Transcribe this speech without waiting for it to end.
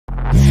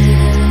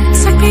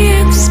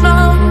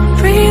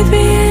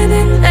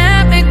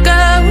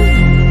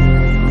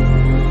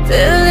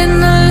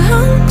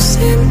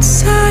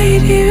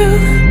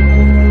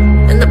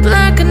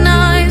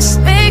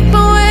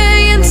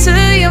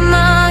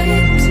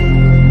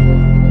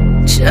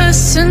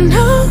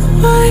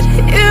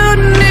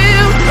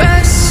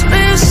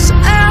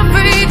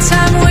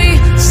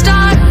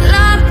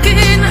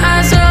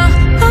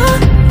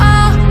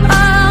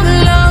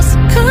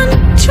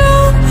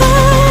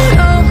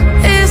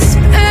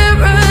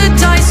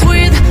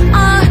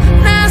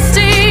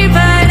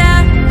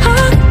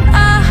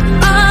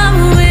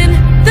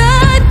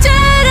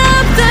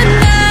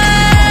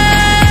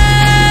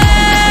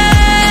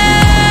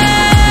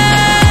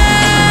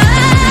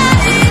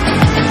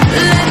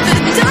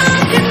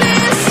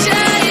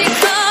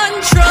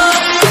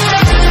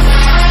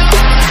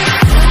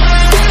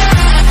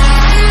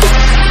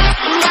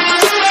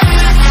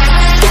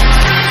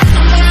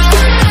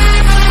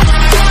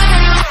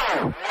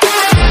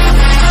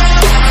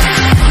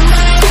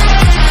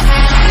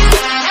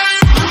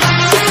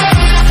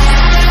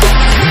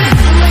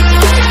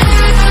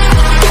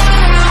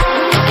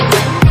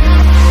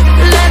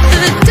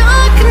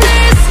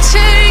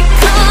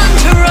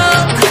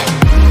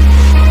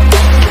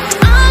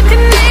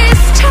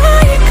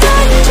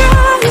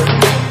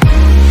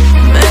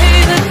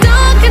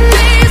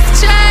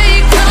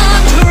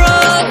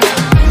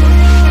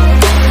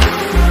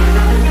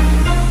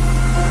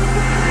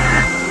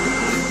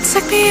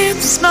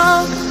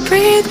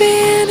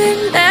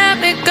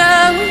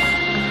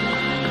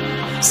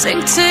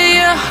Sink to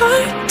your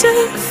heart to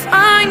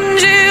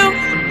find you.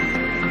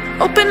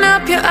 Open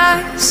up your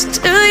eyes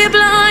till you're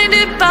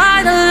blinded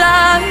by the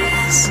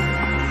lies,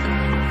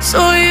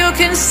 so you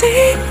can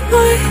see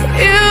what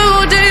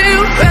you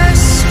do.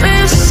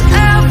 Restless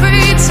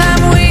every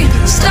time we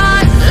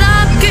start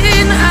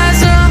locking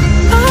eyes up.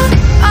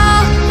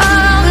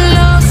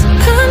 Lost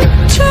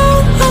control.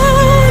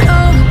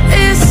 Oh,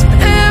 it's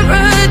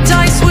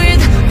paradise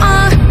with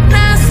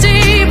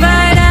honesty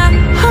right out.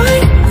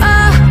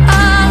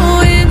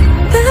 In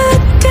the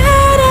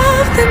dead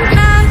of the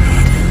night,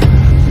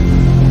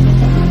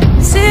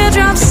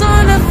 teardrops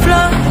on the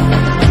floor.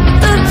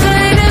 The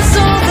pain is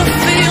over.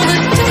 Feel the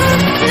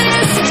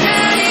darkness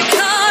take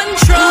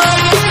control.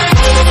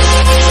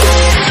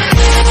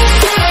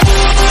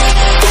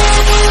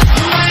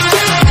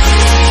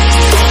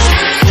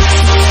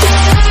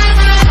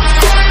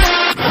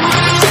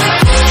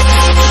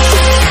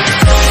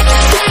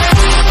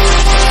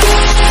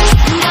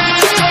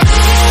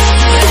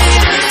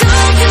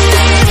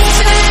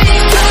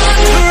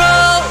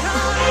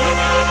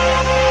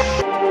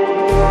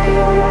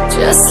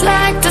 Just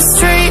like the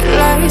street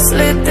lights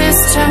lit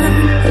this town,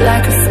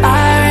 like a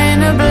fire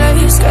in a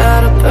blaze,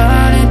 gotta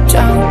burn it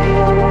down.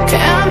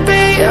 Can't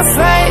be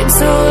afraid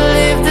to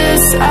leave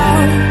this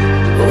out.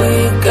 We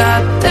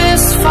got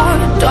this far,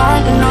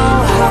 don't know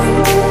how.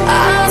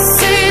 I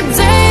see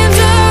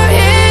danger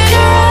in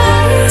your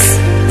eyes.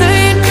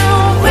 They know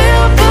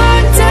we'll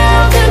burn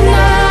down the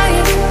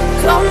night.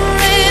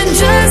 Coming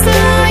just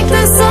like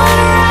the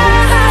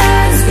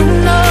sunrise. You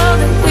know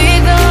that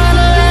we're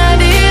gonna let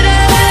it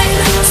away.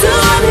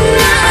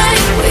 Tonight,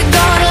 we're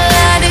gonna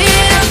let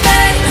it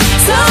away.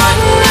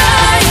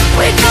 Tonight,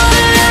 we're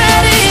gonna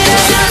let it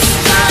away. Just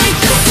like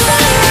the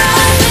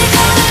sunrise, we're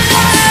gonna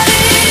let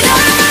it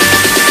away.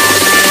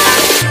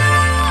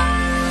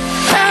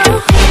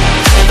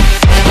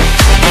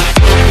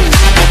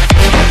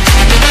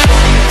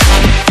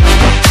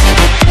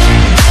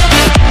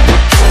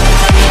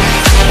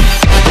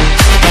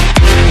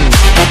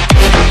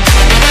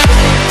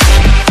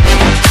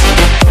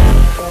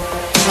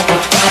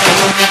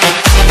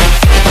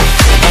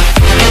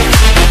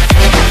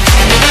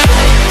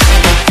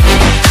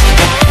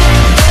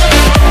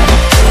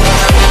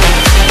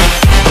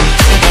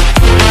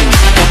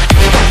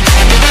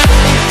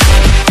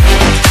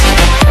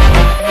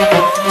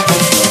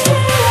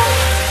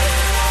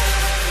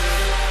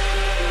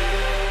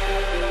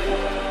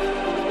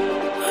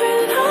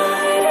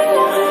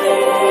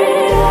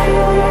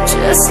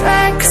 Just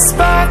like a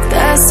spark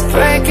that's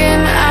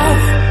breaking out.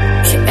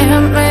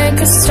 Can't make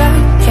a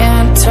stop,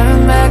 can't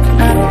turn back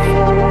now.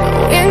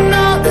 We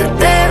know that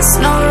there's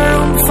no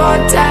room for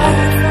doubt.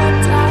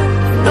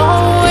 No,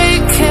 we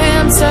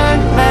can't turn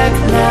back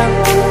now.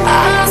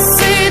 I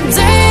see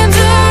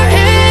danger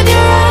in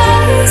your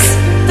eyes.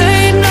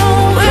 They know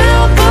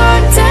we'll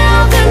burn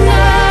down the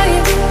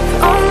night.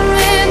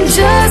 Coming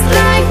just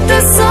like the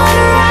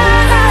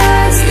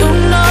sunrise. You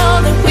know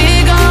that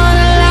we're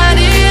gonna let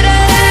it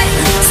away.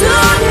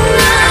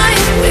 Tonight,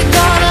 we're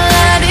gonna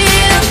let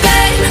it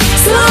away.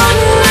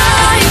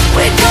 Tonight,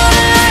 we're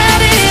gonna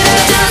let it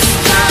away. Just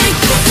like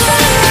the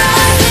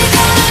sunrise, we're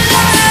gonna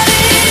let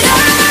it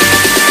away.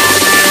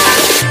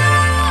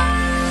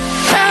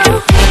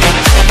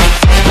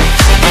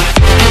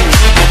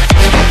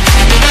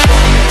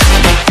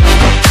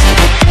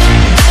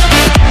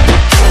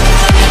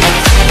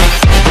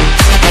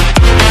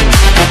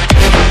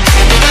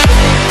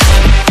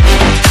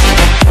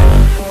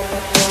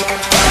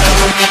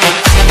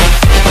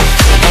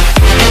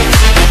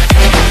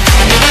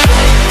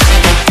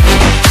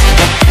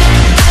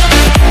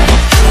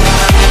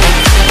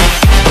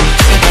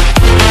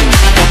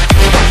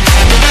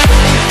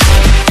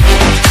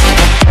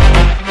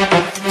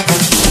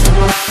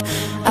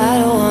 I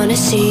don't wanna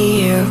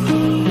see you.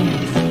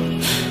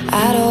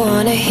 I don't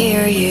wanna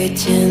hear you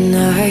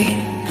tonight.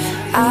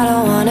 I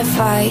don't wanna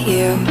fight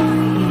you.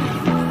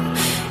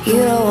 You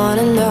don't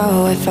wanna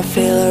know if I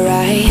feel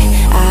alright.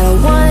 I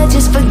don't wanna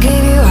just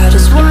forgive you, I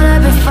just wanna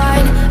be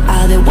fine.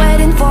 I've been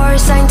waiting for a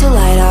sign to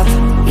light up,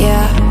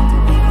 yeah.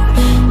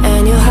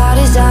 And your heart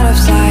is out of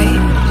sight.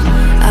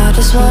 I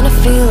just wanna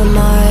feel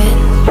mine.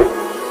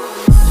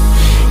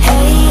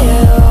 Hey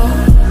you,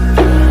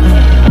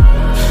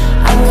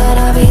 I'm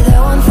gonna be the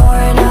one for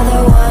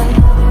another one.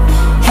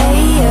 Hey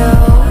you,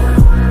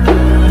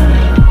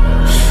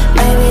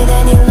 maybe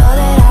then you'll know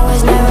that I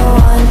was never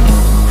one.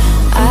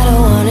 I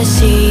don't wanna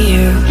see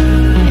you.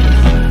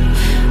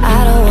 I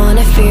don't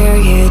wanna fear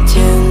you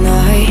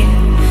tonight.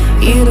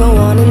 You don't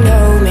wanna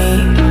know me.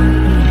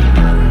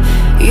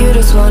 You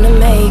just wanna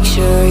make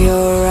sure